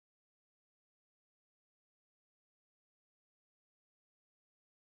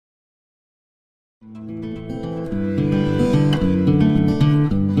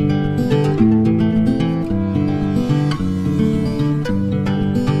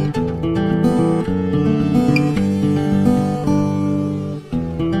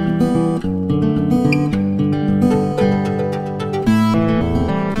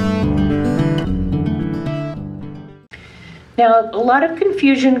Now, a lot of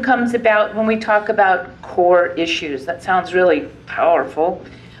confusion comes about when we talk about core issues. That sounds really powerful,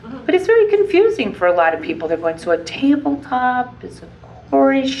 but it's very confusing for a lot of people. They're going, so a tabletop is a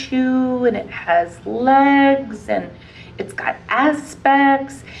core issue, and it has legs, and it's got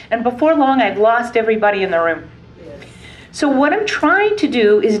aspects, and before long, I've lost everybody in the room. So what I'm trying to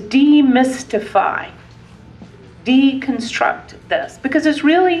do is demystify, deconstruct this, because it's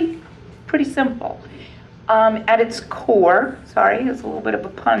really pretty simple. At its core, sorry, there's a little bit of a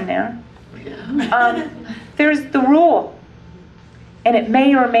pun there, there's the rule, and it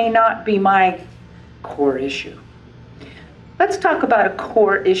may or may not be my core issue. Let's talk about a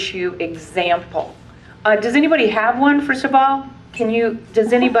core issue example. Does anybody have one, first of all?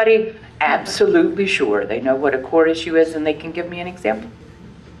 Does anybody absolutely sure they know what a core issue is and they can give me an example?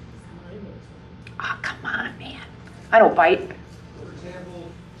 Oh, come on, man. I don't bite. For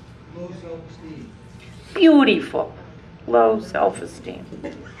example, low self-esteem. Beautiful. Low self-esteem.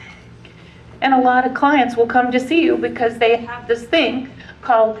 And a lot of clients will come to see you because they have this thing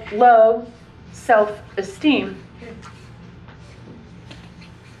called low self-esteem.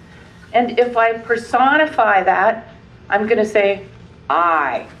 And if I personify that, I'm going to say,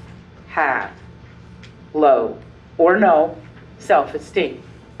 I have low or no self-esteem,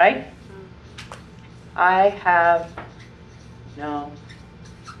 right? I have no,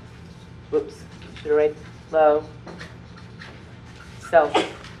 whoops, should I write low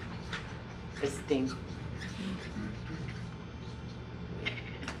self-esteem.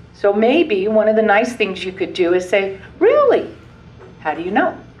 So maybe one of the nice things you could do is say, really? How do you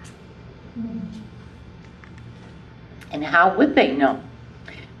know? And how would they know?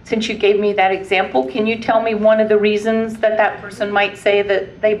 Since you gave me that example, can you tell me one of the reasons that that person might say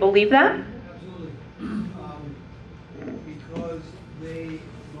that they believe that? Absolutely.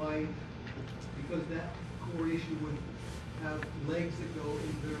 Because that core issue would have legs that go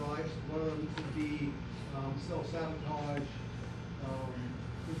into their lives. One of them could be self-sabotage,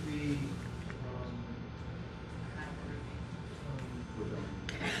 could be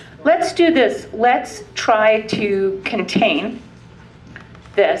Let's do this. Let's try to contain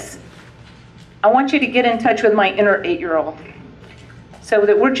this. I want you to get in touch with my inner 8-year-old so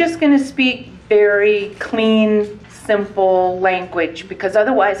that we're just going to speak very clean, simple language, because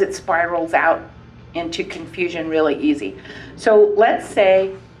otherwise it spirals out into confusion really easy. So let's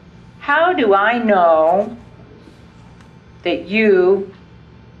say, how do I know that you,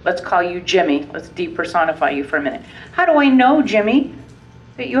 let's call you Jimmy, let's depersonify you for a minute. How do I know, Jimmy,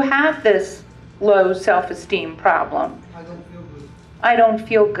 that you have this low self-esteem problem? I don't feel good. I don't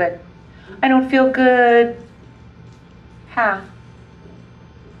feel good. I don't feel good. How?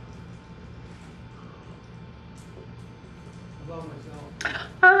 About myself.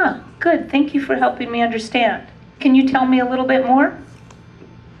 Ah, good. Thank you for helping me understand. Can you tell me a little bit more?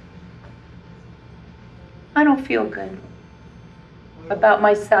 I don't feel good about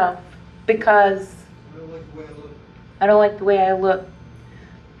myself because I don't like the way I look. I don't like the way I look.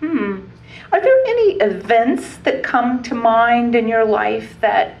 Are there any events that come to mind in your life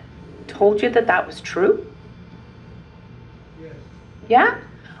that told you that that was true? Yes. Yeah?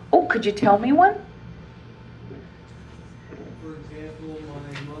 Oh, could you tell me one? For example,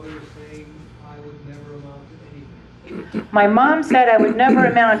 my mother saying I would never amount to anything. My mom said I would never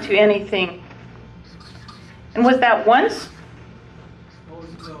amount to anything. And was that once? Oh,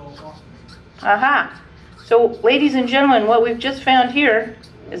 no, often. Aha. So, ladies and gentlemen, what we've just found here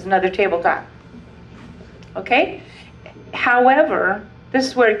is another tabletop. Okay? However, this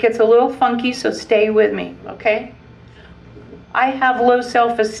is where it gets a little funky, so stay with me, okay? I have low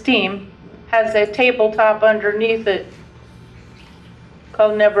self-esteem, has a tabletop underneath it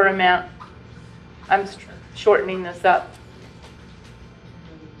called never amount. I'm shortening this up.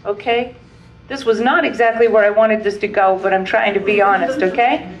 Okay? This was not exactly where I wanted this to go, but I'm trying to be honest,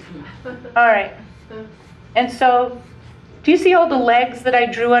 okay? All right. And so, do you see all the legs that I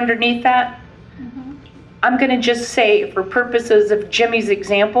drew underneath that? I'm going to just say, for purposes of Jimmy's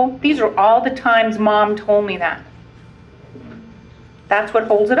example, these are all the times Mom told me that. That's what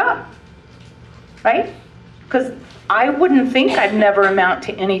holds it up, right? Because I wouldn't think I'd never amount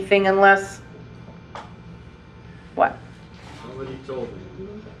to anything unless, what? Somebody told me.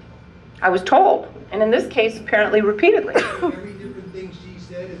 I was told, and in this case, apparently repeatedly. Every different thing she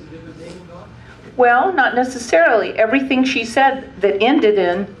said is a different tabletop? Well, not necessarily. Everything she said that ended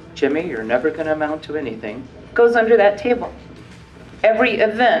in, Jimmy, you're never going to amount to anything, goes under that table. Every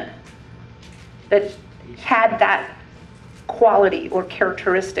event that had that quality or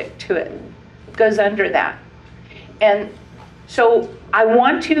characteristic to it goes under that. And so I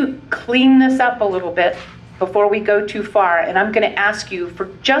want to clean this up a little bit before we go too far, and I'm going to ask you, for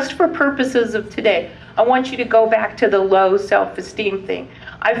just for purposes of today, I want you to go back to the low self-esteem thing.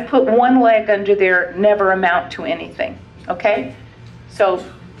 I've put one leg under there, never amount to anything, okay? So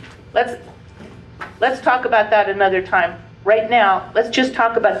let's talk about that another time. Right now, let's just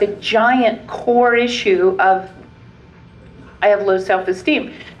talk about the giant core issue of I have low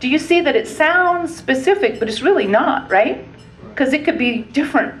self-esteem. Do you see that it sounds specific, but it's really not, right? Because it could be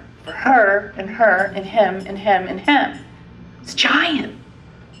different for her and him and him and him. It's giant.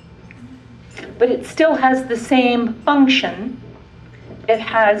 But it still has the same function. It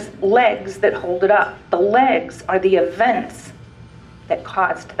has legs that hold it up. The legs are the events that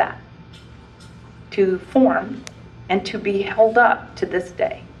caused that to form and to be held up to this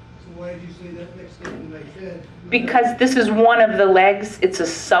day. So why did you say that next statement I said? Because this is one of the legs, it's a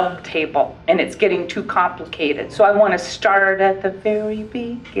subtable, and it's getting too complicated. So I want to start at the very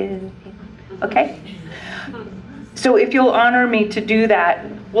beginning, okay? So if you'll honor me to do that,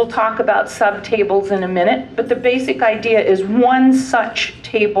 we'll talk about subtables in a minute, but the basic idea is one such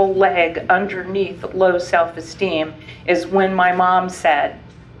table leg underneath low self-esteem is when my mom said,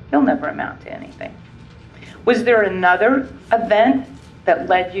 "You'll never amount to anything." Was there another event that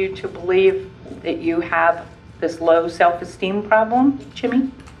led you to believe that you have this low self-esteem problem,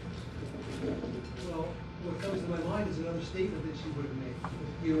 Jimmy? Well, what comes to my mind is another statement that she would have made.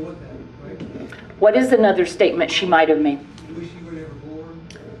 You know what that, right? What is another statement she might have made? You wish you were never born.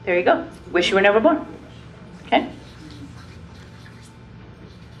 There you go. Wish you were never born. Okay.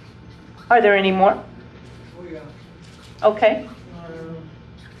 Are there any more? Oh, yeah. Okay.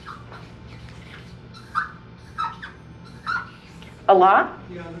 A lot?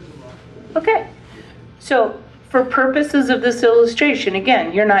 Yeah, there's a lot. Okay. So for purposes of this illustration,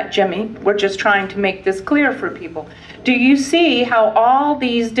 again, you're not Jimmy. We're just trying to make this clear for people. Do you see how all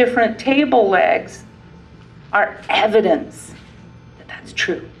these different table legs are evidence that that's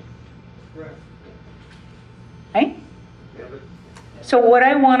true? Correct. Right? So what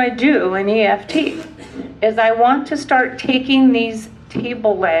I want to do in EFT is I want to start taking these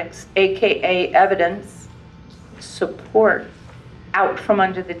table legs, aka evidence, support, out from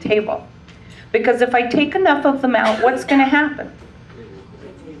under the table. Because if I take enough of them out, what's going to happen?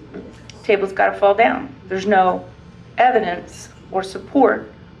 Table's got to fall down. There's no evidence or support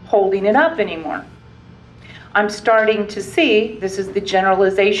holding it up anymore. I'm starting to see, this is the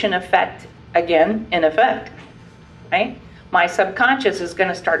generalization effect, again, in effect, right? My subconscious is going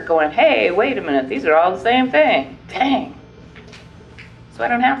to start going, hey, wait a minute, these are all the same thing. Dang. So I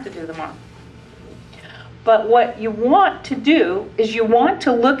don't have to do them all. But what you want to do is you want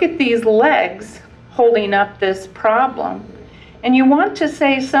to look at these legs holding up this problem, and you want to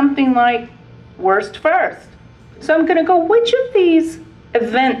say something like, worst first. So I'm going to go, which of these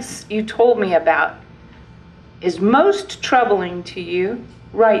events you told me about is most troubling to you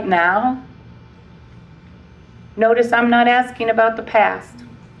right now? Notice I'm not asking about the past.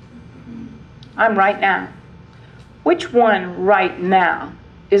 I'm right now. Which one right now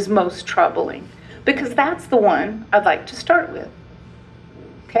is most troubling? Because that's the one I'd like to start with,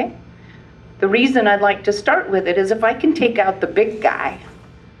 okay? The reason I'd like to start with it is if I can take out the big guy,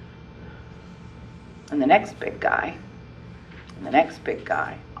 and the next big guy, and the next big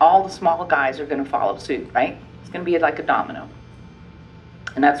guy, all the small guys are going to follow suit, right? It's going to be like a domino.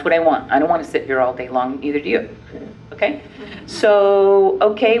 And that's what I want. I don't want to sit here all day long, neither do you, okay? So,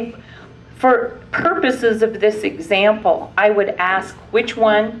 okay, for purposes of this example, I would ask which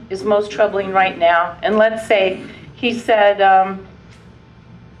one is most troubling right now. And let's say he said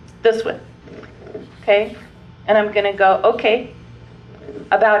this one, okay? And I'm going to go, okay,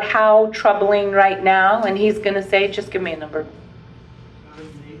 about how troubling right now. And he's going to say, just give me a number.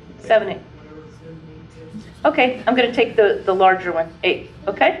 7, 8. Okay, I'm going to take the larger one, 8,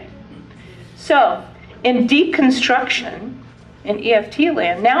 okay? So in deconstruction, in EFT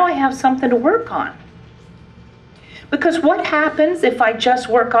land, now I have something to work on. Because what happens if I just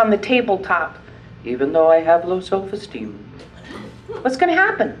work on the tabletop, even though I have low self-esteem? What's going to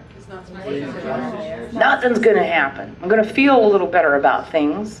happen? Nothing's going to happen. I'm going to feel a little better about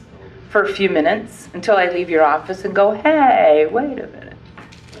things for a few minutes until I leave your office and go, hey, wait a minute.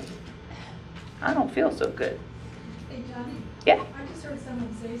 I don't feel so good. Hey, Johnny. Yeah. I just heard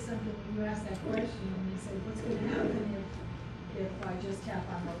someone say something when you asked that question, and they said, what's going to happen if I just tap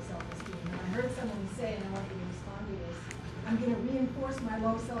on low self-esteem? And I heard someone say, and I want you to respond to this, I'm going to reinforce my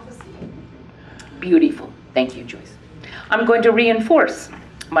low self-esteem. Beautiful. Thank you, Joyce. I'm going to reinforce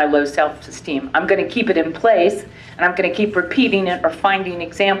my low self-esteem. I'm going to keep it in place, and I'm going to keep repeating it or finding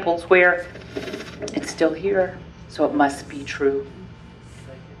examples where it's still here, so it must be true.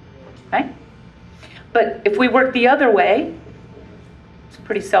 Right? But if we work the other way, it's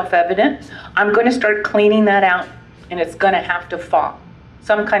pretty self-evident. I'm going to start cleaning that out, and it's going to have to fall.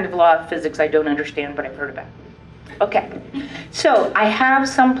 Some kind of law of physics I don't understand, but I've heard about. Okay, so I have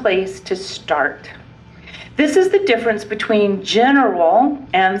some place to start. This is the difference between general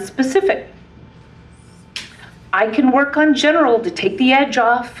and specific. I can work on general to take the edge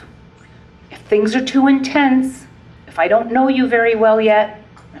off. If things are too intense, if I don't know you very well yet,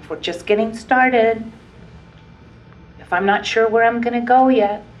 if we're just getting started, if I'm not sure where I'm going to go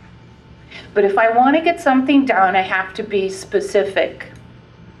yet. But if I want to get something down, I have to be specific.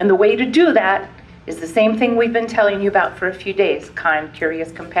 And the way to do that is the same thing we've been telling you about for a few days. Kind,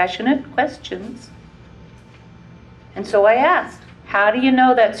 curious, compassionate questions. And so I asked, how do you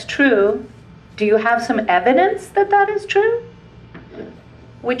know that's true? Do you have some evidence that that is true?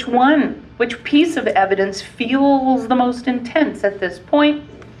 Which one? Which piece of evidence feels the most intense at this point?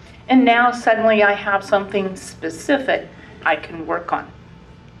 And now suddenly I have something specific I can work on.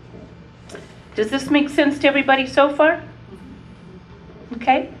 Does this make sense to everybody so far?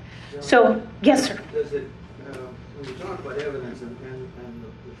 Okay? So, yes, sir. Does it, when you talk about evidence and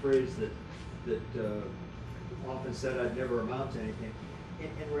the phrase that often said I'd never amount to anything,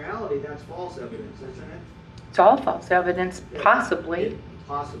 in reality that's false evidence, isn't it? It's all false evidence, possibly.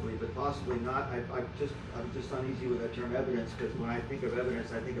 Possibly, but possibly not. I'm just uneasy with that term evidence, because when I think of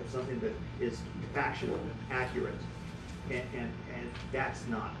evidence, I think of something that is factual, accurate, and that's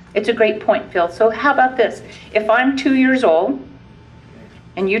not. It's a great point, Phil. So how about this? If I'm 2 years old,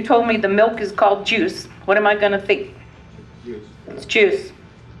 and you told me the milk is called juice, what am I going to think? Juice. It's juice.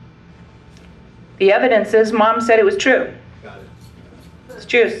 The evidence is Mom said it was true. Got it. It's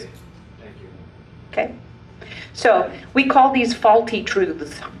juice. Thank you. Okay? So we call these faulty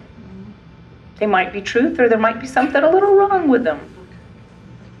truths. They might be truth, or there might be something a little wrong with them.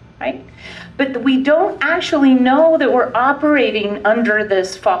 Right? But we don't actually know that we're operating under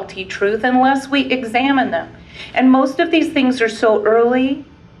this faulty truth unless we examine them. And most of these things are so early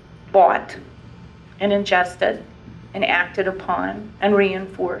bought and ingested and acted upon and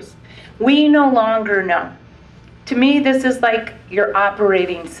reinforced. We no longer know. To me, this is like your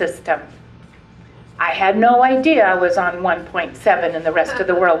operating system. I had no idea I was on 1.7 and the rest of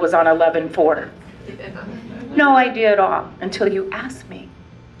the world was on 11.4. No idea at all until you asked me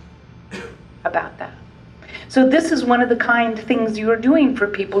about that. So this is one of the kind things you are doing for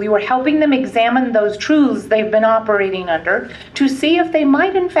people. You are helping them examine those truths they've been operating under to see if they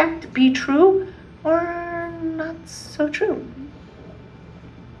might in fact be true or not so true.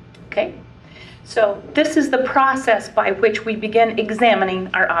 Okay? So this is the process by which we begin examining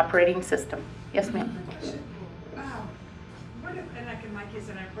our operating system. Yes, ma'am? What if, and like in my case,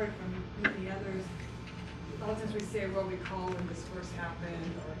 and I've heard from many others, a lot of times we say what we call when this first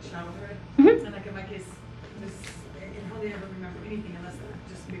happened or childhood. Mm-hmm. And like in my case, it hardly ever remember anything unless it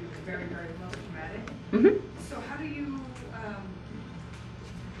just maybe very, very low traumatic. Mm-hmm. So how do you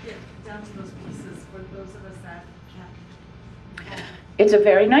get down to those pieces for those of us that can't? It's a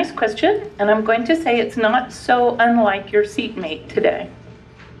very nice question, and I'm going to say it's not so unlike your seatmate today.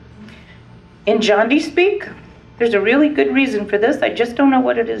 In Jondi speak, there's a really good reason for this. I just don't know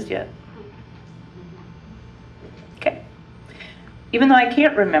what it is yet. Okay? Even though I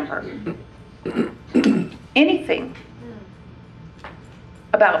can't remember anything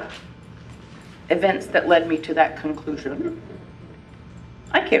about events that led me to that conclusion.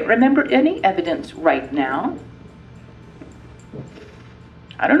 I can't remember any evidence right now.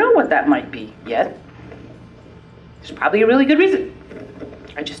 I don't know what that might be yet. There's probably a really good reason.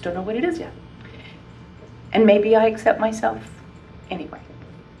 I just don't know what it is yet. And maybe I accept myself anyway.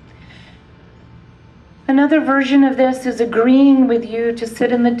 Another version of this is agreeing with you to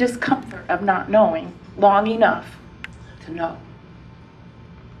sit in the discomfort of not knowing long enough to know.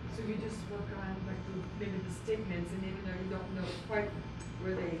 So you just work on like maybe the statements, and even though you don't know quite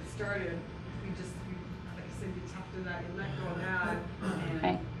where they started, you just, like I said, you talk to that, you let go of that, and,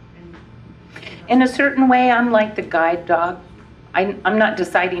 Right. and In a certain way, I'm like the guide dog. I'm not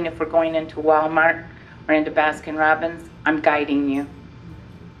deciding if we're going into Walmart or into Baskin Robbins. I'm guiding you.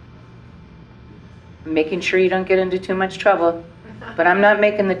 I'm making sure you don't get into too much trouble, but I'm not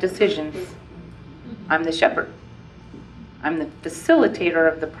making the decisions. I'm the shepherd. I'm the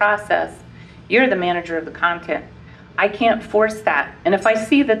facilitator of the process. You're the manager of the content. I can't force that. And if I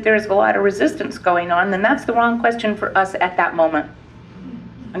see that there's a lot of resistance going on, then that's the wrong question for us at that moment.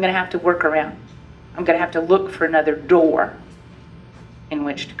 I'm going to have to work around. I'm going to have to look for another door in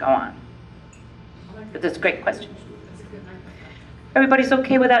which to go on. But that's a great question. Everybody's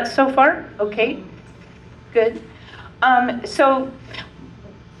okay with that so far? Okay, good. So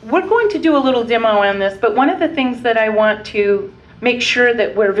we're going to do a little demo on this, but one of the things that I want to make sure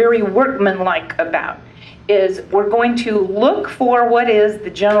that we're very workmanlike about is we're going to look for what is the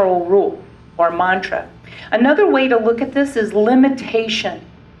general rule or mantra. Another way to look at this is limitation.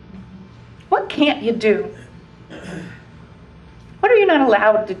 What can't you do? What are you not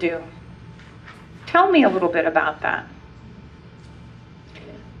allowed to do? Tell me a little bit about that.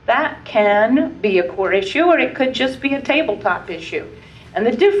 That can be a core issue, or it could just be a tabletop issue. And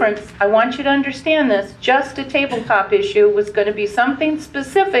the difference, I want you to understand this, just a tabletop issue was going to be something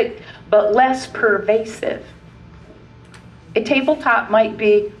specific, but less pervasive. A tabletop might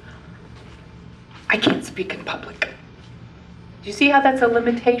be, I can't speak in public. Do you see how that's a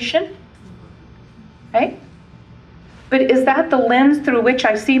limitation? Right? But is that the lens through which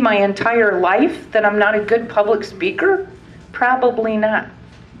I see my entire life, that I'm not a good public speaker? Probably not.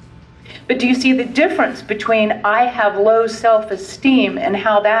 But do you see the difference between I have low self-esteem and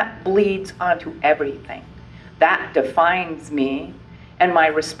how that bleeds onto everything? That defines me and my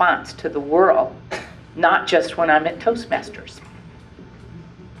response to the world, not just when I'm at Toastmasters.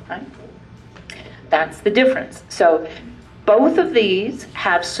 Right? That's the difference. So both of these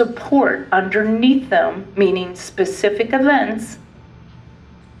have support underneath them, meaning specific events,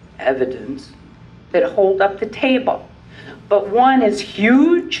 evidence, that hold up the table. But one is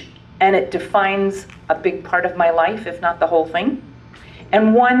huge, and it defines a big part of my life, if not the whole thing.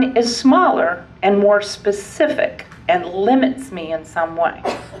 And one is smaller and more specific and limits me in some way.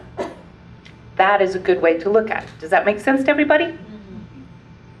 That is a good way to look at it. Does that make sense to everybody?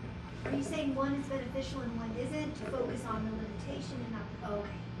 Are you saying one is beneficial and one isn't, to focus on the limitation and not,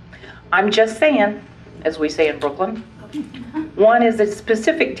 okay. I'm just saying, as we say in Brooklyn, one is a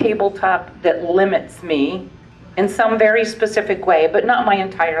specific tabletop that limits me in some very specific way, but not my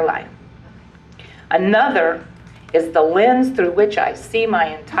entire life. Another is the lens through which I see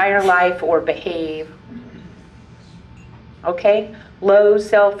my entire life or behave. Okay? Low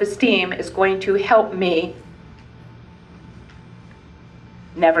self-esteem is going to help me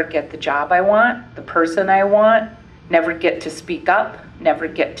never get the job I want, the person I want, never get to speak up, never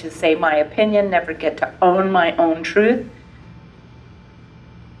get to say my opinion, never get to own my own truth.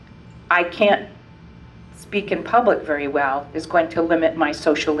 I can't speak in public very well is going to limit my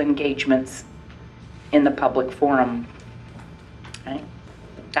social engagements in the public forum. Okay?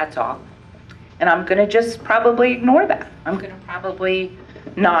 That's all. And I'm going to just probably ignore that. I'm going to probably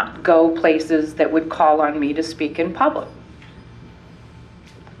not go places that would call on me to speak in public.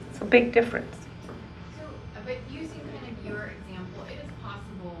 It's a big difference. So, but using kind of your example, it is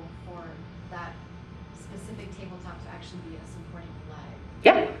possible for that specific tabletop to actually be a supporting leg.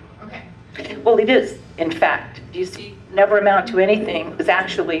 Yeah. Okay. Well, it is, in fact. Do you see, never amount to anything is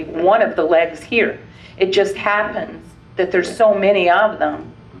actually one of the legs here. It just happens that there's so many of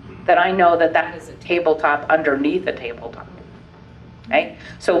them that I know that that is a tabletop underneath a tabletop. Okay?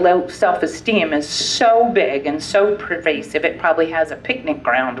 So low self-esteem is so big and so pervasive, it probably has a picnic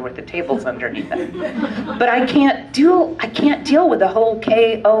ground where the table's underneath it. But I can't deal with the whole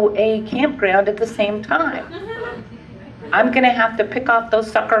KOA campground at the same time. I'm going to have to pick off those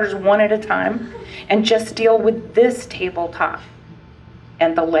suckers one at a time and just deal with this tabletop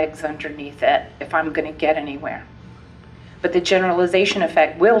and the legs underneath it if I'm going to get anywhere. But the generalization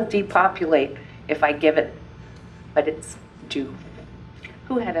effect will depopulate if I give it what it's due.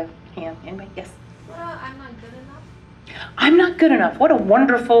 Who had a hand? Anybody? Yes? I'm not good enough. I'm not good enough. What a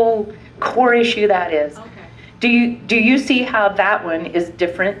wonderful core issue that is. Okay. Do you see how that one is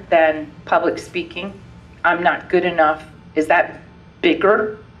different than public speaking? I'm not good enough. Is that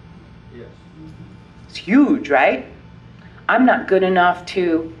bigger? Yes. It's huge, right? I'm not good enough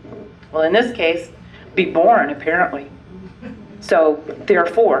to, well, in this case, be born, apparently. So,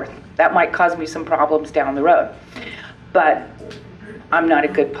 therefore, that might cause me some problems down the road. But I'm not a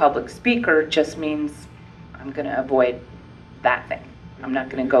good public speaker just means I'm going to avoid that thing. I'm not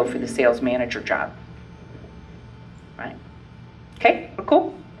going to go for the sales manager job. Right? Okay, we're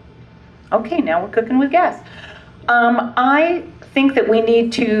cool? Okay, now we're cooking with gas. I think that we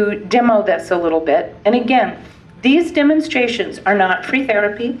need to demo this a little bit. And again, these demonstrations are not free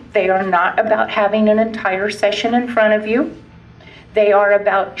therapy. They are not about having an entire session in front of you. They are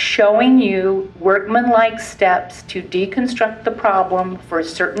about showing you workmanlike steps to deconstruct the problem for a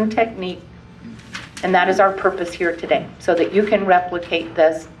certain technique. And that is our purpose here today, so that you can replicate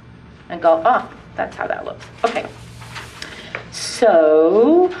this and go, oh, that's how that looks. Okay.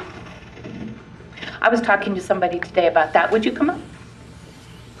 So, I was talking to somebody today about that. Would you come up?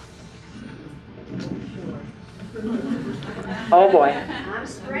 Oh boy. I'm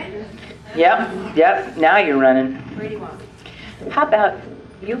sprinting. Yep, now you're running. Where do you want me? How about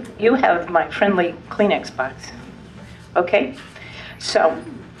you have my friendly Kleenex box. Okay? So,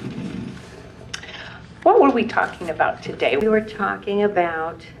 what were we talking about today? We were talking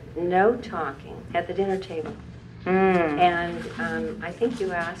about no talking at the dinner table. And I think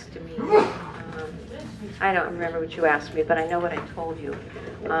you asked me, I don't remember what you asked me, but I know what I told you.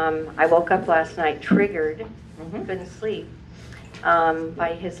 I woke up last night triggered, couldn't sleep,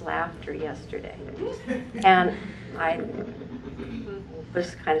 by his laughter yesterday. And I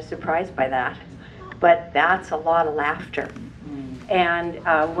was kind of surprised by that. But that's a lot of laughter. And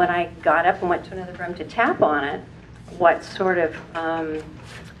when I got up and went to another room to tap on it, what sort of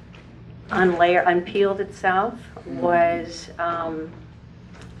unpeeled itself was,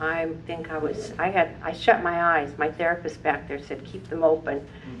 I shut my eyes. My therapist back there said, keep them open,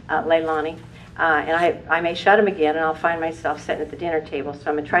 Leilani. And I may shut them again, and I'll find myself sitting at the dinner table, so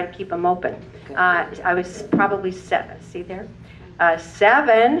I'm going to try to keep them open. I was probably 7, see there?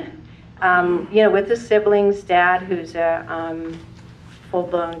 7, with the siblings, Dad, who's a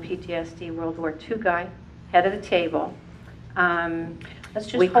full-blown PTSD World War II guy, head of the table. Let's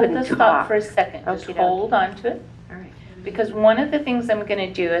just We hold couldn't this talk. thought for a second. Just Okey-doke. hold on to it. All right. Because one of the things I'm going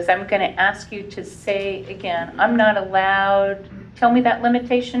to do is I'm going to ask you to say again, I'm not allowed, tell me that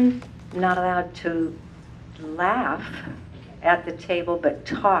limitation. Not allowed to laugh at the table, but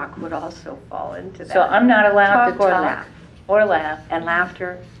talk would also fall into that. So I'm not allowed to Talk or talk laugh. or laugh. And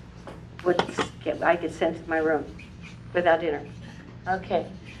laughter I get sent to my room without dinner. Okay.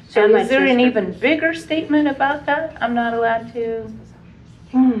 So And my is there an sister. even bigger statement about that? I'm not allowed to.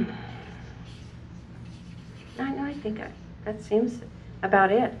 I think that seems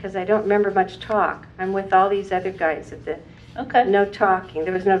about it, because I don't remember much talk. I'm with all these other guys at the, Okay. no talking.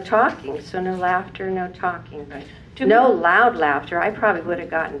 There was no talking, so no laughter, no talking. But Do no we- loud laughter. I probably would have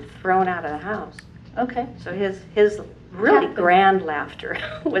gotten thrown out of the house. Okay. So his really Tap. grand laughter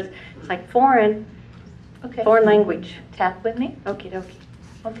was, it's like foreign Okay. language. Tap with me. Okie dokie.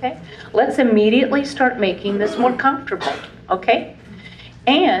 Okay. Let's immediately start making this more comfortable. Okay.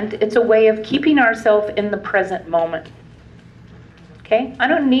 And it's a way of keeping ourselves in the present moment. Okay. I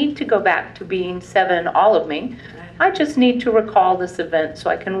don't need to go back to being 7, all of me. I just need to recall this event so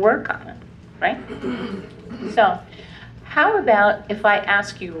I can work on it. Right? So, how about if I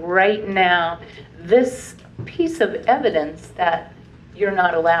ask you right now this piece of evidence that you're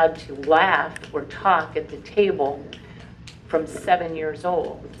not allowed to laugh or talk at the table from 7 years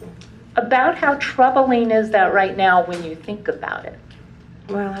old? About how troubling is that right now when you think about it?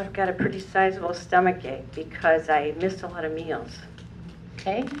 Well, I've got a pretty sizable stomach ache because I missed a lot of meals.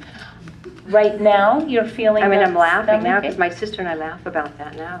 Okay? Right now, you're feeling I mean, that I'm laughing now stomach because ache? my sister and I laugh about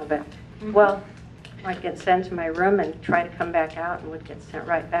that now, but, well, I'd get sent to my room and try to come back out and would get sent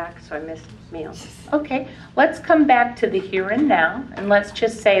right back, so I missed meals. Okay, let's come back to the here and now, and let's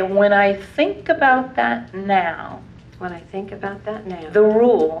just say, when I think about that now, When I think about that now, the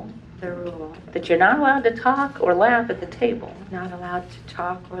rule the rule, that you're not allowed to talk or laugh at the table, not allowed to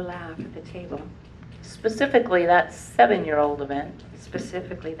talk or laugh at the table, specifically that 7-year-old event.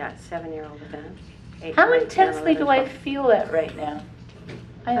 specifically that 7-year-old event. 8, How 9, 10, intensely 11, do I 12. feel that right now?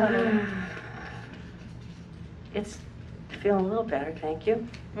 I don't know. It's feeling a little better, thank you.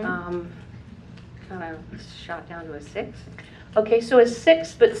 Mm. Kind of shot down to a 6. Okay, so a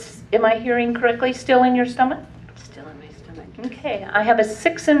 6, but am I hearing correctly, still in your stomach? Still in my stomach. Okay, I have a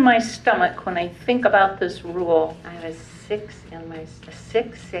 6 in my stomach when I think about this rule. I have a 6 in my, a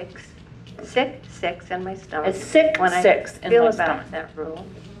 6 in my stomach. A sick When I 6 in feel my about stomach. that rule,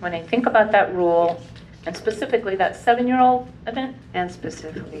 When I think about that rule, and specifically that 7-year-old event? and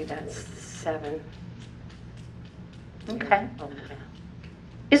specifically that's 7. Okay. Oh, yeah.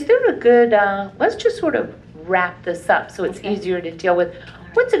 Is there a good, let's just sort of wrap this up so it's Okay. easier to deal with.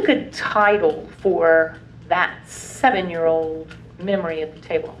 What's a good title for that 7-year-old memory at the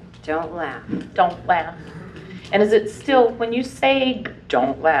table? Don't laugh. Don't laugh. And is it still, when you say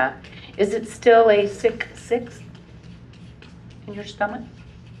don't laugh, is it still a sick 6 in your stomach?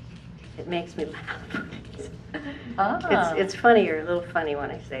 It makes me laugh. Ah, It's funnier, a little funny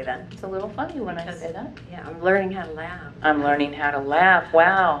when I say that. it's a little funny when I say that. Yeah, I'm learning how to laugh I'm learning how to laugh.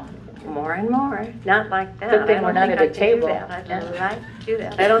 Wow. more and more. Not like that. Good thing I we're don't not think at I a can do table. that. I'd Yeah. like to do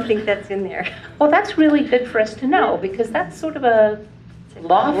that. I don't think that's in there. Well, that's really good for us to know because that's sort of a It's a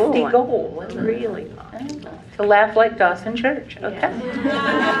lofty cool goal. one. Isn't it? Really lofty. To laugh like Dawson Church. Okay.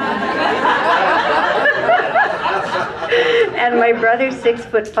 And my brother's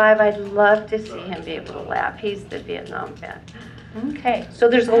 6'5". I'd love to see him be able to laugh. He's the Vietnam vet. Okay, so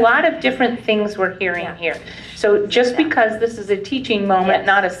there's a lot of different things we're hearing Yeah. here. So just because this is a teaching moment, Yes.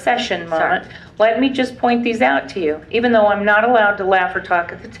 not a session moment, let me just point these out to you. Even though I'm not allowed to laugh or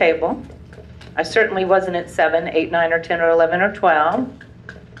talk at the table, I certainly wasn't at 7, 8, 9, or 10, or 11, or 12.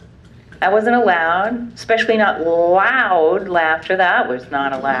 That wasn't allowed, especially not loud laughter. That was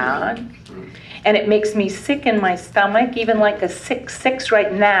not allowed. And it makes me sick in my stomach, even like a 6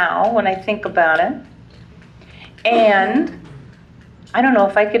 right now when I think about it. And I don't know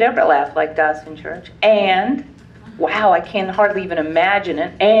if I could ever laugh like Dawson Church. And wow, I can hardly even imagine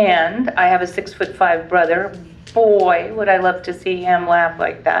it. And I have a 6'5" brother. Boy, would I love to see him laugh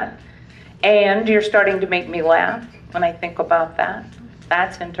like that. And you're starting to make me laugh when I think about that.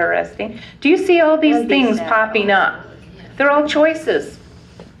 That's interesting. Do you see all these things popping up? They're all choices.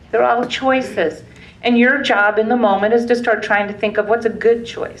 They're all choices. And your job in the moment is to start trying to think of what's a good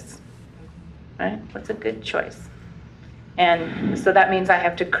choice. Right? What's a good choice? And so that means I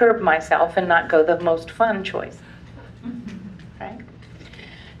have to curb myself and not go the most fun choice. Right?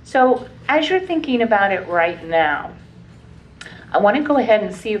 So as you're thinking about it right now, I want to go ahead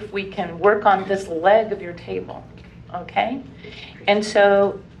and see if we can work on this leg of your table. Okay? And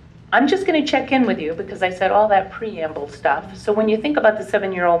so I'm just going to check in with you because I said all that preamble stuff. So when you think about the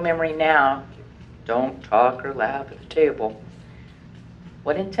 7-year-old memory now, don't talk or laugh at the table.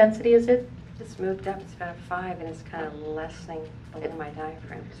 What intensity is it? It's moved up. It's about a 5, and it's kind of lessening below my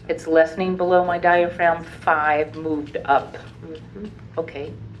diaphragm. So. It's lessening below my diaphragm, 5 moved up. Mm-hmm.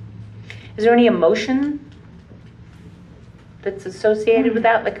 Okay. Is there any emotion that's associated with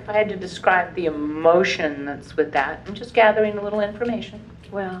that? Like if I had to describe the emotion that's with that, I'm just gathering a little information.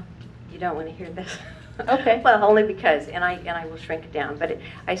 Well, you don't want to hear this. Okay. Well, only because, and I will shrink it down, but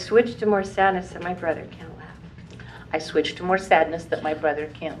I switched to more sadness that my brother can't laugh. I switched to more sadness that my brother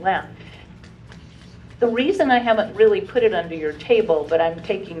can't laugh. The reason I haven't really put it under your table, but I'm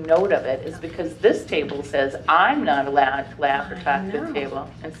taking note of it, is because this table says I'm not allowed to laugh or talk at the table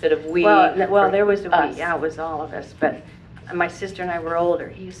instead of we. Well, there was a us. we. Yeah, it was all of us. But my sister and I were older.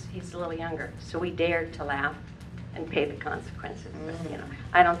 He's a little younger, so we dared to laugh and pay the consequences. But,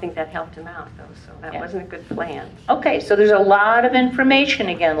 I don't think that helped him out, though, so that wasn't a good plan. Okay, so there's a lot of information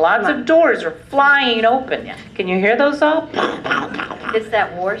again. Lots of doors are flying open. Yeah. Can you hear those all? It's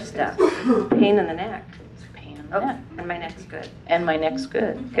that war stuff. Pain in the neck. Pain in the neck. And my neck's good. And my neck's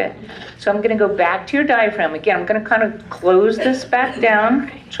good. Good. So I'm going to go back to your diaphragm. Again, I'm going to kind of close this back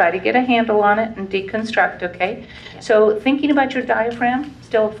down, try to get a handle on it and deconstruct, okay? So thinking about your diaphragm,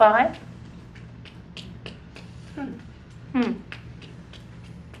 still a 5?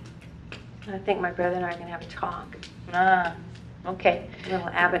 I think my brother and I are going to have a talk. Ah, okay. A little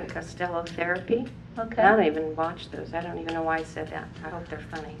Abbott and Costello therapy. Okay. I don't even watch those. I don't even know why I said that. I hope they're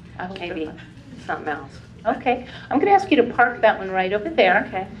funny. I hope they're Maybe funny. something else. Okay. I'm going to ask you to park that one right over there.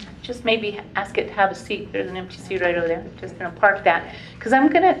 Okay. Just maybe ask it to have a seat. There's an empty seat right over there. Just going to park that. Because I'm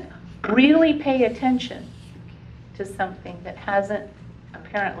going to really pay attention to something that hasn't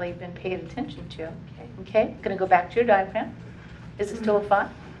apparently been paid attention to. Okay? Going to go back to your diaphragm. Is it still a 5?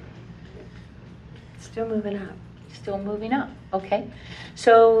 Still moving up. Still moving up. Okay.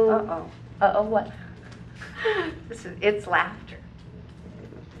 So. Uh-oh. Uh-oh, what? It's laughter.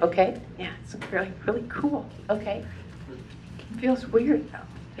 Okay. Yeah, it's really, really cool. Okay. It feels weird, though.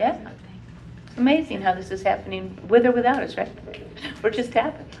 Yeah. It's amazing how this is happening with or without us, right? We're just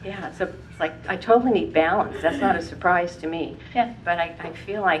happening. Yeah, it's like I totally need balance. That's not a surprise to me. Yeah. But I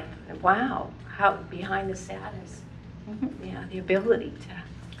feel like, wow, how behind the sadness, yeah, the ability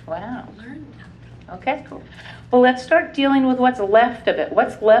to Wow. learn that. Okay. Cool. Well, let's start dealing with what's left of it.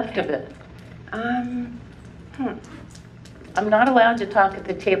 What's left of it? Hmm. I'm not allowed to talk at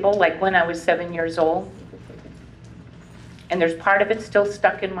the table like when I was 7 years old. And there's part of it still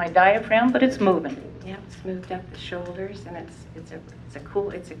stuck in my diaphragm, but it's moving. Yeah, it's moved up the shoulders, and I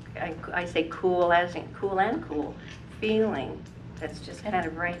say cool as in cool and cool feeling that's just kind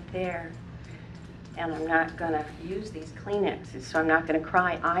of right there. And I'm not going to use these Kleenexes, so I'm not going to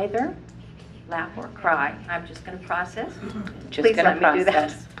cry either, laugh or cry. I'm just going to process. Just Please gonna let me do that.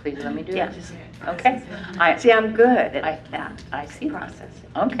 process. Please let me do Yeah, that. just Okay. see, I'm good at that. I see that.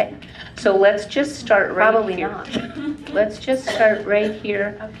 Processing. Okay. So let's just start right Probably here. not. Let's just start right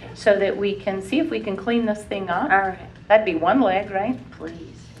here Okay. so that we can see if we can clean this thing up. All right, That'd be one leg, right?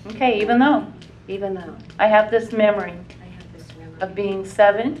 please. Okay, even though Even though I have this memory I have this memory of being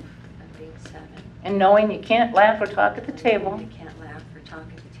 7 of being 7, and knowing you can't laugh or talk at the table, you can't laugh or talk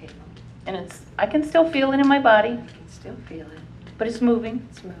at the table. and I can still feel it in my body, I can still feel it. but it's moving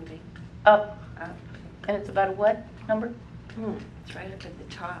It's moving up, up. and it's about a what number? It's right up at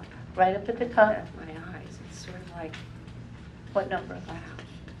the top Right up at the top. of my eyes. It's sort of like, What number? wow.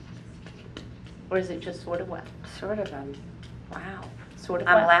 Or is it just sort of what? Sort of wow. Sort of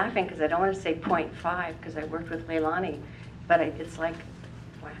I'm wow. laughing because I don't want to say 0.5 because I worked with Leilani, but it's like,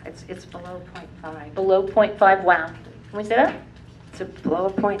 wow, it's below 0.5. Below 0.5, wow. Can we say that? It's below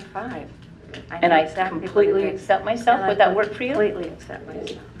a 0.5. And know I exactly what completely it is. accept myself. And Would that work for you? Completely accept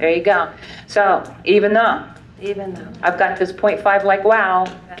myself. There you go. So even though Even though I've got this 0.5 like wow,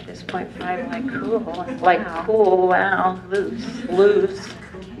 at this 0.5, like cool, and like wow, cool, wow, loose.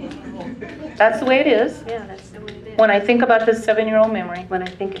 that's the way it is. Yeah, that's the way it is. When I think about this 7-year-old memory When I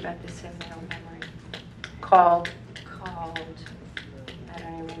think about this 7-year-old memory called called, I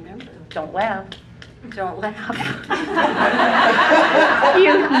don't even remember. Don't Laugh. Don't laugh.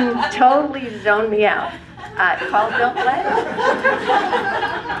 You totally zoned me out. Called Don't Laugh.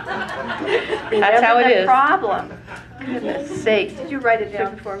 That's how it the is. problem. Goodness sakes, did you write it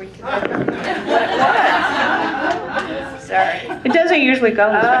down for me today? What it was? Sorry. It doesn't usually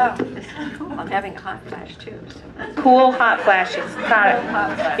go this Oh, way. this is cool. I'm having a hot flash too. So. Cool hot flashes. Got Cool,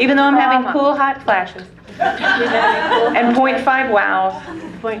 hot it. flash. Even though I'm having Trauma. cool hot flashes. And And 0.5 wows.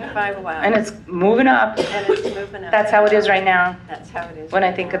 0.5 wow. And it's moving up. And it's moving up. That's how it is right now That's how it is. when I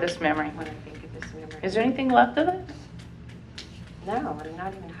right think now. of this memory. When I think of this memory. Is there anything left of it? No, I'm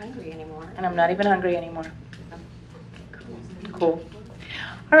not even hungry anymore. And I'm not even hungry anymore. Cool.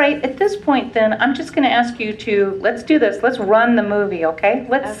 All right, at this point then, I'm just going to ask you to, let's do this. Let's run the movie, okay?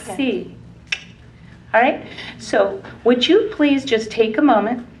 Let's Okay. see. All right? So would you please just take a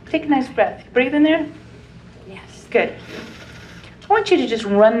moment, take a nice breath. Breathe in there. Yes. Good. I want you to just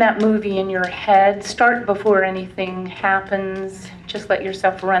run that movie in your head. Start before anything happens. Just let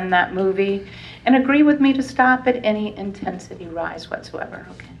yourself run that movie. And agree with me to stop at any intensity rise whatsoever,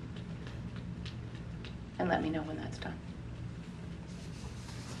 okay? And let me know when that's done.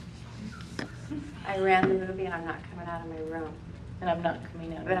 I ran the movie and I'm not coming out of my room. And I'm not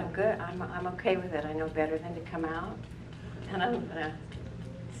coming out. But I'm good. I'm okay with it. I know better than to come out. And I'm going to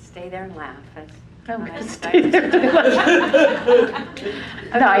stay there and laugh. I'm when going I to stay there.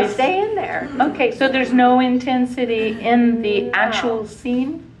 I'm Nice. gonna stay in there. Okay, so there's no intensity in the No. actual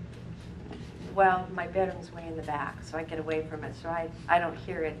scene? Well, my bedroom's way in the back, so I get away from it. So I don't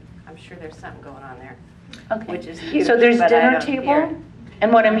hear it. I'm sure there's something going on there. Okay. Which is huge, So there's but I dinner don't hear table? it.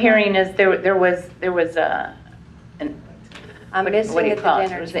 And what I'm hearing is there was an, I'm what missing do you at call the it?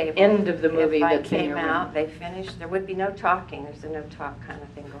 dinner It was the table. end of the movie If I that's in came your room. out, they finished, there would be no talking. There's a no talk kind of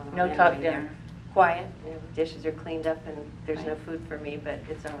thing going on. No anyway talk there. dinner. Quiet, dishes are cleaned up and there's no food for me, but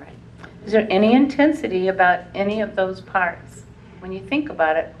it's all right. Is there any intensity about any of those parts when you think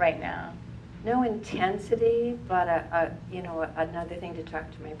about it right now? No intensity, but another thing to talk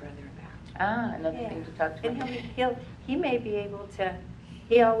to my brother about. Ah, another Yeah. thing to talk to And me. he may be able to,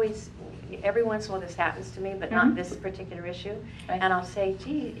 he always, every once in a while this happens to me, but Mhm. not this particular issue. Right. And I'll say,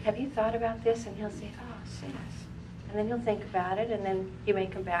 gee, have you thought about this? And he'll say, oh, sis. And then he'll think about it, and then he may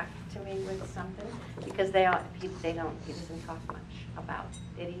come back to me with something, because he doesn't talk much about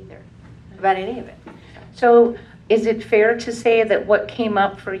it either, about any of it. So is it fair to say that what came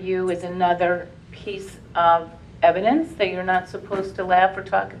up for you is another piece of evidence that you're not supposed to laugh or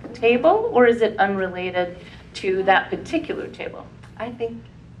talk at the table, or is it unrelated to that particular table? I think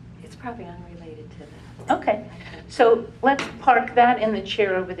it's probably unrelated to that. Okay, so let's park that in the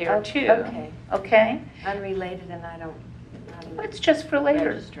chair over there Oh, too. okay. Okay? Unrelated, and I don't. It's just for later.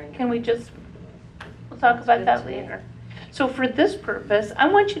 Registering. Can we just, we'll talk That's about good that to me. later. So for this purpose, I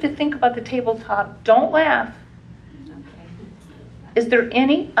want you to think about the tabletop. Don't laugh. Okay. Is there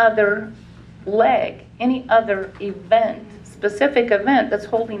any other leg, any other event, specific event that's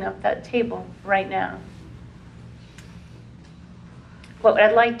holding up that table right now? What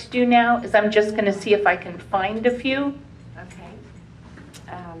I'd like to do now is I'm just going to see if I can find a few. Okay.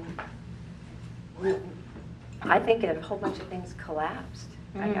 I think a whole bunch of things collapsed.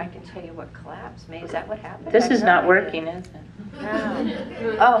 I can tell you what collapsed. Maybe is that what happened? This I is have no not idea. working, is it?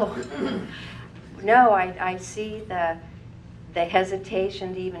 No. Oh. No, I see the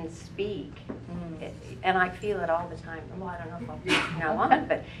hesitation to even speak. And I feel it all the time. Well, I don't know if I'll do it from now on,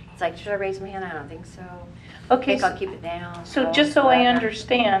 but it's like, should I raise my hand? I don't think so. Okay, I think I'll keep it down. So just so I whatever.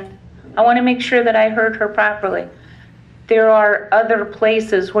 understand, I want to make sure that I heard her properly. There are other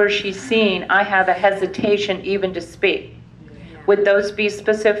places where she's seeing, I have a hesitation even to speak. Would those be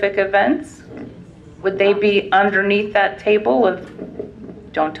specific events? Would they be underneath that table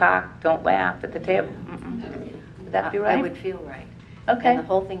of don't talk, don't laugh at the table? Would that be right? I would feel right. Okay. And the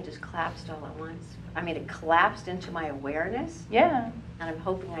whole thing just collapsed all at once. I mean, it collapsed into my awareness, Yeah. and I'm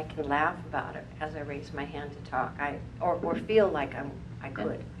hoping I can laugh about it as I raise my hand to talk. Or feel like I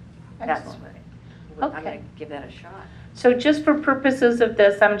could. That's Excellent. what I'm Okay. going to give that a shot. So just for purposes of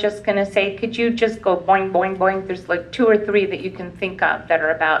this, I'm just going to say, could you just go boing, boing, boing? There's like 2 or 3 that you can think of that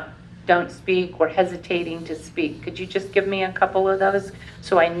are about don't speak or hesitating to speak. Could you just give me a couple of those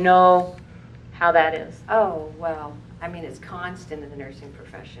so I know how that is? Oh, well, I mean, it's constant in the nursing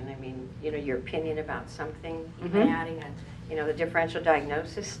profession. I mean, you know, your opinion about something, even adding a, you know, the differential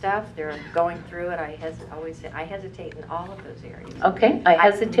diagnosis stuff, they're going through it. I always say, I hesitate in all of those areas. Okay, I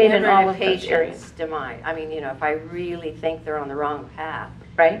hesitate in all of those areas. Patient's demise. I mean, you know, if I really think they're on the wrong path,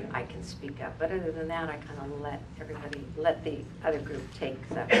 right? I can speak up. But other than that, I kind of let the other group take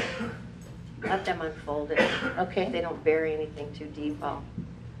stuff. Let them unfold it. Okay. If they don't bury anything too deep, I'll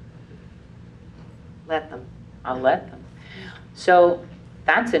let them. I'll let them. So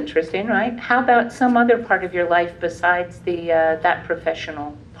that's interesting, right? How about some other part of your life besides the that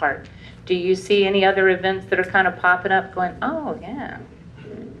professional part? Do you see any other events that are kind of popping up going, oh, yeah?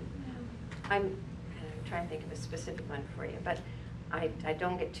 I'm trying to think of a specific one for you, but I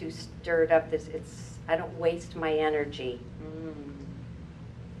don't get too stirred up. I don't waste my energy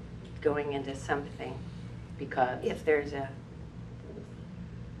going into something, Because? if there's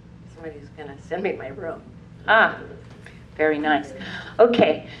somebody who's going to send me my room. Ah, very nice.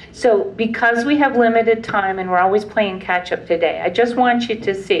 Okay, so because we have limited time and we're always playing catch up today, I just want you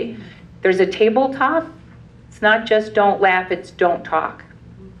to see there's a tabletop. It's not just don't laugh, it's don't talk.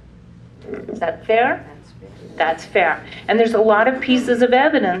 Is that fair? That's good. That's fair. And there's a lot of pieces of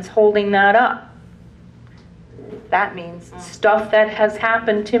evidence holding that up. That means stuff that has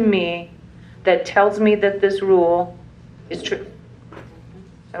happened to me that tells me that this rule is true.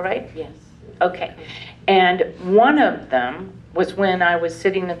 Is that right? Yes. Okay. And one of them was when I was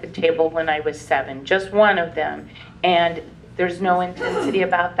sitting at the table when I was 7. Just one of them. And there's no intensity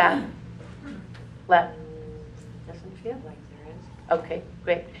about that left. Doesn't feel like there is. Okay,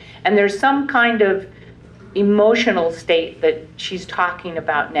 great. And there's some kind of emotional state that she's talking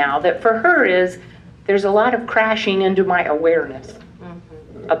about now that for her is there's a lot of crashing into my awareness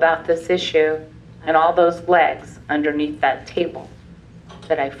about this issue and all those legs underneath that table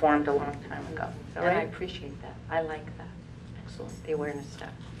that I formed a long time ago. And I appreciate that. I like that. Excellent. The awareness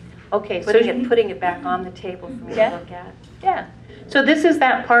stuff. Okay, so Putting it back on the table for me Yeah. to look at. yeah. So this is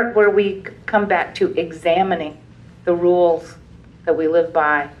that part where we come back to examining the rules that we live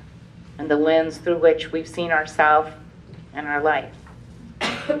by and the lens through which we've seen ourselves and our life.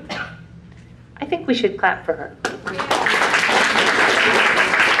 I think we should clap for her.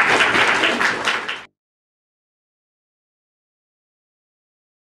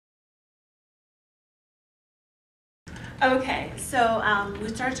 Okay, so we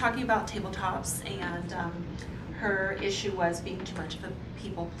started talking about tabletops, and her issue was being too much of a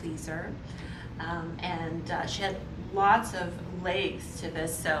people pleaser. And she had lots of legs to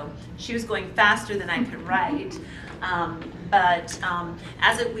this, so she was going faster than I could write. But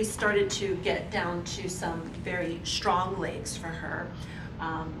as we started to get down to some very strong legs for her,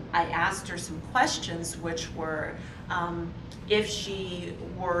 I asked her some questions, which were, if she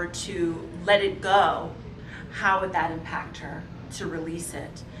were to let it go, how would that impact her to release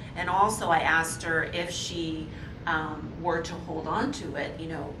it? And also I asked her if she were to hold on to it, you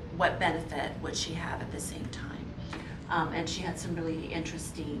know, what benefit would she have at the same time? And she had some really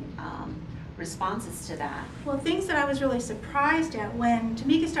interesting responses to that. Well, things that I was really surprised at when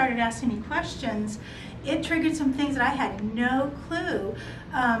Tamika started asking me questions, it triggered some things that I had no clue.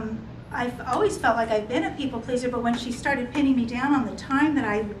 I've always felt like I've been a people pleaser, but when she started pinning me down on the time that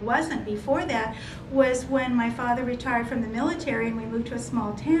I wasn't before that was when my father retired from the military and we moved to a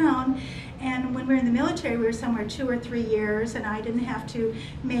small town. And when we were in the military, we were somewhere 2 or 3 years, and I didn't have to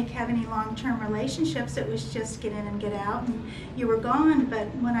have any long-term relationships. It was just get in and get out, and you were gone. But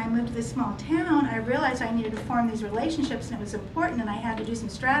when I moved to this small town, I realized I needed to form these relationships, and it was important, and I had to do some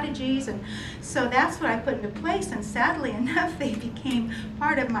strategies. And so that's what I put into place, and sadly enough, they became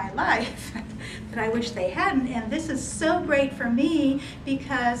part of my life that I wish they hadn't. And this is so great for me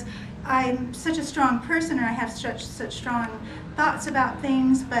because I'm such a strong person, and I have such strong thoughts about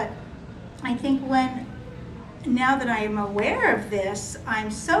things, but I think now that I am aware of this,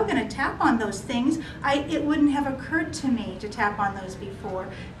 I'm so going to tap on those things. It wouldn't have occurred to me to tap on those before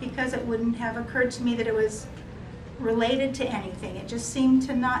because it wouldn't have occurred to me that it was related to anything. It just seemed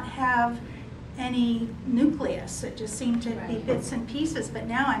to not have any nucleus. It just seemed to be bits and pieces, but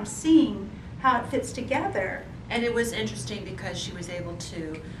now I'm seeing how it fits together. And it was interesting because she was able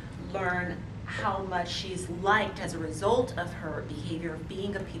to learn how much she's liked as a result of her behavior of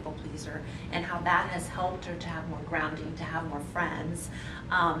being a people pleaser, and how that has helped her to have more grounding, to have more friends.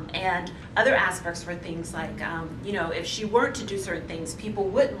 And other aspects were things like, you know, if she weren't to do certain things, people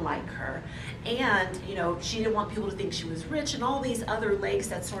wouldn't like her. And, you know, she didn't want people to think she was rich, and all these other legs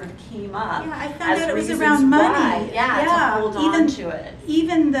that sort of came up. Yeah, I found as out it was reasons around money. why, to hold on to it.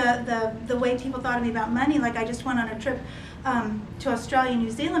 Even the way people thought of me about money, like I just went on a trip to Australia and New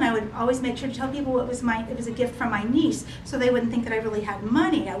Zealand. I would always make sure to tell people it was a gift from my niece, so they wouldn't think that I really had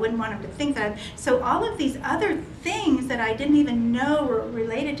money. I wouldn't want them to think that so all of these other things that I didn't even know were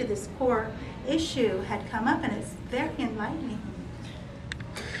related to this core issue had come up, and it's very enlightening.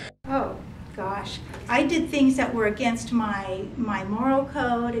 Oh gosh, I did things that were against my moral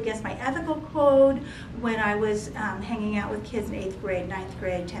code, against my ethical code. When I was hanging out with kids in 8th grade, 9th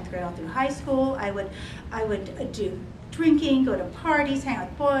grade, 10th grade, all through high school, I would do drinking, go to parties, hang out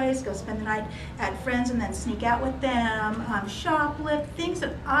with boys, go spend the night at friends and then sneak out with them, shoplift, things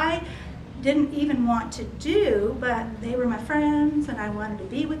that I didn't even want to do, but they were my friends and I wanted to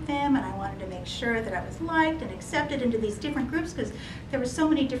be with them, and I wanted to make sure that I was liked and accepted into these different groups, because there were so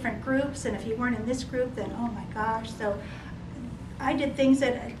many different groups, and if you weren't in this group, then oh my gosh. So I did things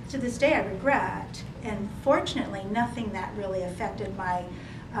that to this day I regret, and fortunately nothing that really affected my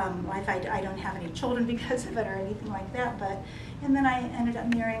life. I don't have any children because of it or anything like that, and then I ended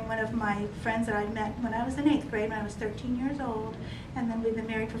up marrying one of my friends that I'd met when I was in 8th grade, when I was 13 years old, and then we've been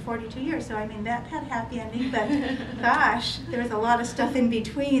married for 42 years, so I mean, that had a happy ending, but gosh, there was a lot of stuff in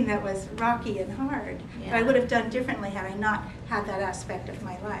between that was rocky and hard. Yeah. That I would have done differently had I not had that aspect of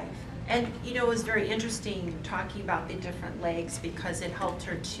my life. And you know, it was very interesting talking about the different legs, because it helped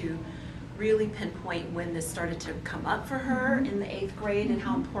her to really pinpoint when this started to come up for her in the 8th grade, and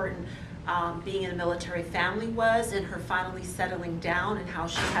how important being in a military family was, and her finally settling down, and how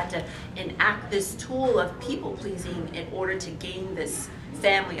she had to enact this tool of people pleasing in order to gain this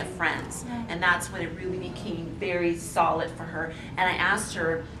family of friends. And that's when it really became very solid for her. And I asked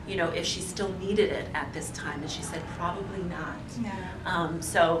her, you know, if she still needed it at this time, and she said probably not. No.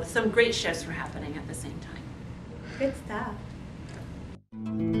 So some great shifts were happening at the same time. Good stuff.